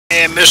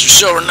Mr.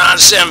 Silver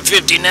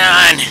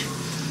 9759.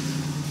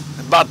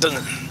 About the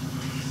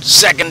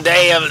second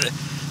day of the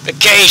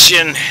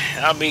vacation.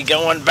 I'll be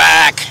going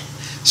back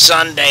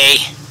Sunday,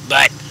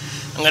 but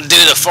I'm going to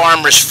do the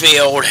farmer's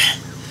field.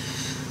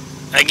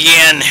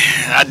 Again,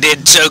 I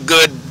did so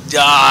good.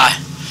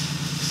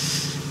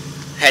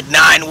 Had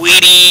 9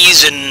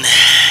 Wheaties and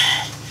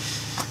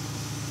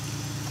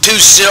 2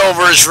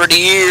 silvers for the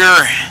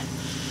year.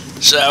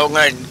 So I'm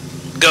going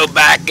to go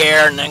back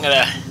there and I'm going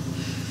to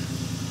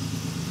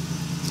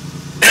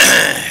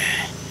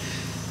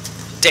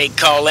take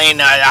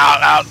Colleen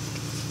out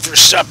for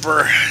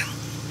supper.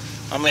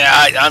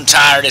 I'm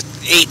tired of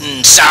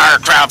eating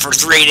sauerkraut for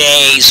 3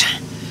 days.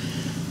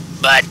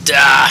 But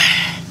yeah,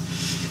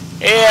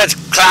 it's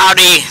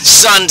cloudy,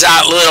 sun's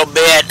out a little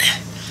bit,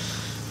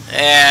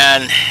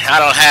 and I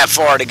don't have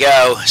far to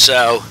go.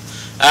 So,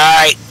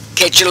 alright,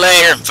 catch you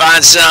later,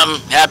 find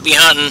something, happy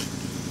hunting.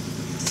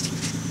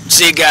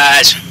 See you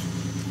guys.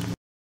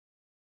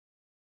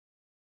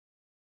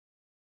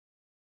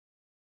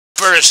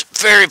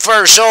 Very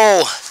first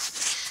hole,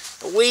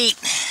 a wheat.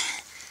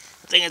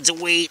 I think it's a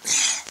wheat.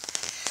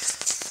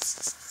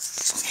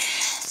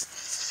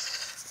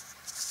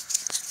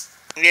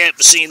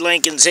 Yep, see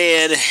Lincoln's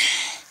head. I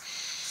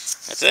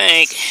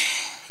think.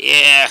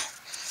 Yeah.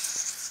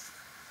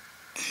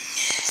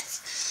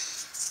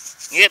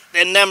 Yep,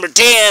 and number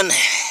 10.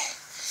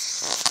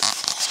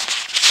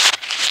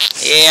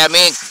 Yeah,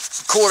 me and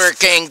Quarter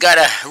King got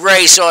a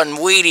race on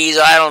Wheaties.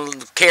 I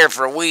don't care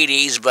for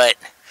Wheaties, but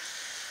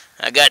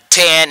I got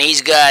 10.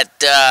 He's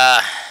got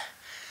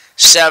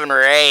 7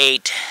 or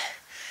 8.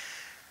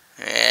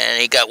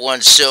 And he got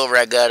 1 silver.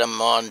 I got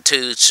him on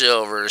 2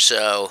 silver.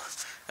 So,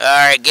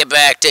 alright, get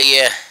back to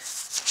you.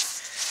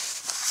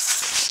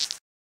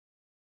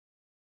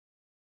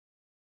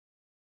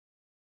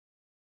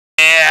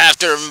 Yeah,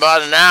 after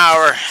about an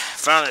hour,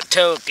 found a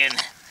token.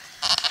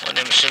 One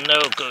of them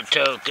Sunoco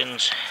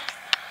tokens.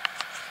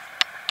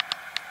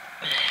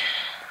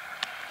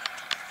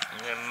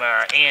 Them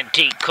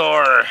antique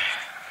car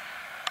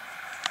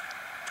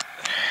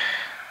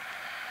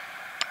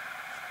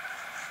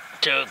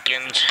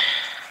tokens.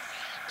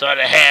 I thought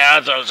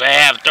it was a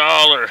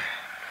 $50.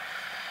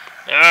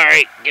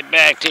 Alright, get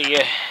back to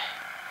you.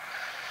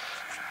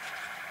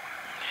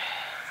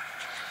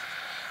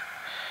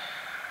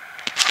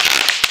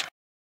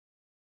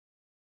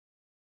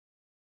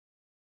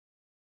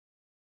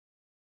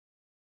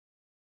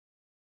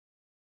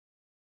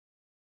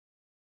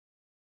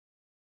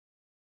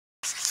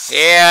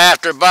 Yeah,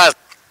 after about a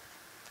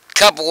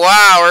couple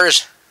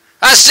hours,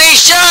 I see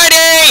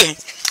Shiny!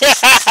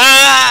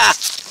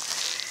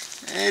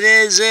 That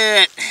is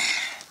it.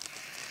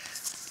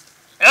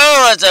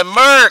 Oh, it's a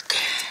Merc.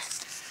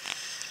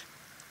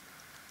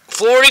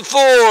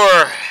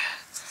 44.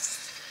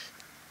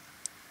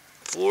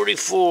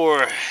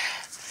 44.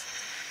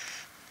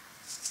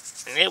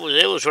 And it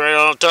was right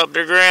on top of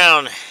the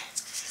ground.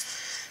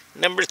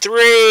 Number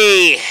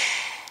 3.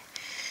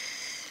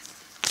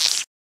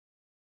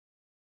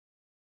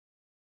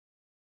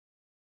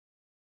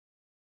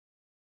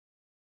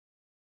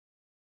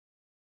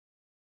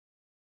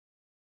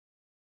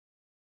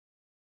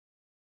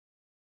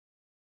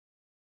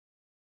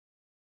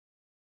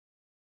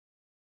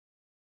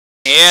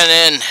 And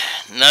then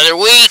another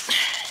wheat.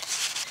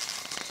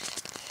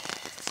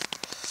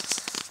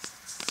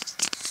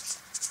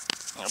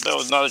 I bet it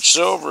was another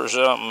silver or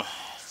something.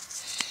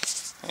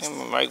 I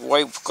might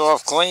wipe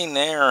off clean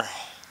there.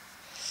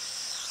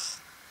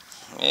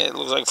 Yeah, it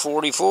looks like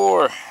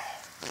 44.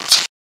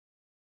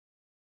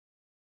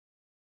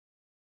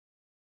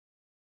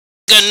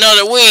 Got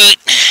another wheat.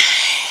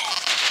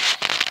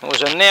 There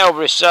was a nail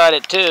beside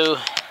it too.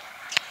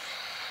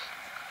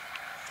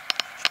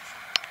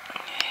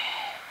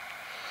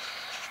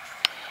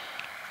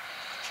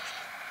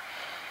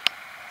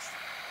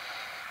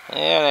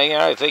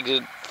 Yeah, I think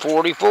it's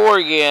 44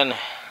 again.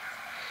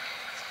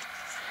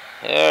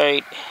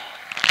 Alright.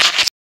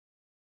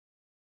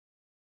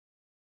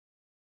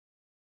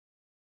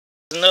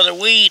 Another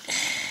wheat.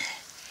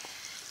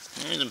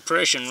 There's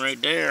impression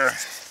right there.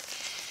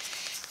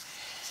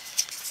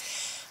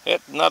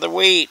 Yep, another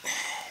wheat.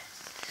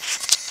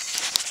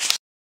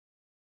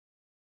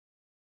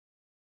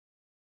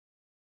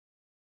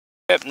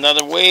 Yep,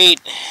 another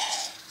wheat.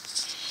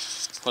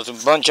 With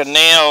a bunch of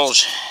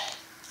nails.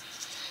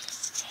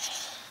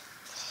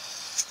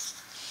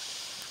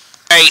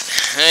 Alright,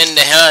 end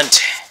the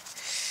hunt.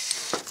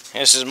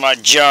 This is my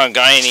junk.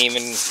 I ain't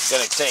even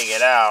gonna take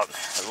it out.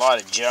 A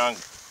lot of junk,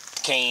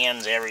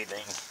 cans,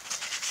 everything.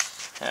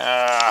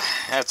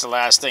 That's the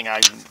last thing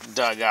I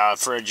dug out.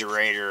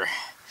 Refrigerator,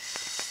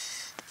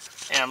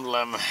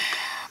 emblem,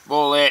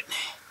 bullet,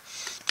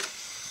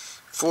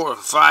 4 or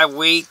 5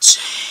 wheats,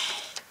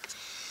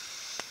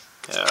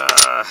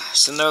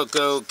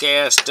 Sunoco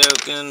gas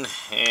token,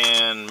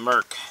 and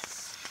Merc.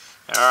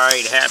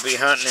 Alright, happy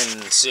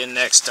hunting and see you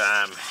next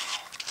time.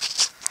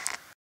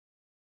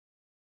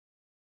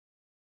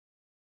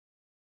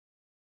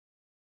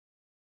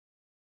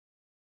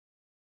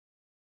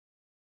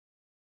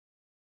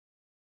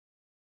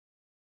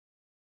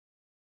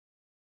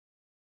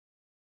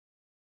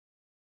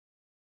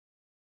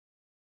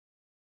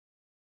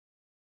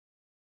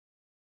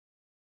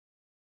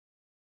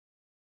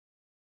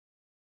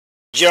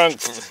 junk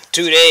for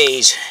 2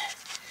 days.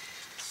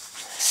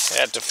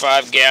 That's a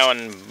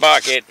 5-gallon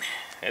bucket.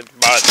 It's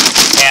about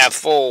half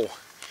full.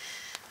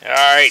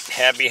 Alright,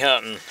 happy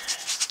hunting.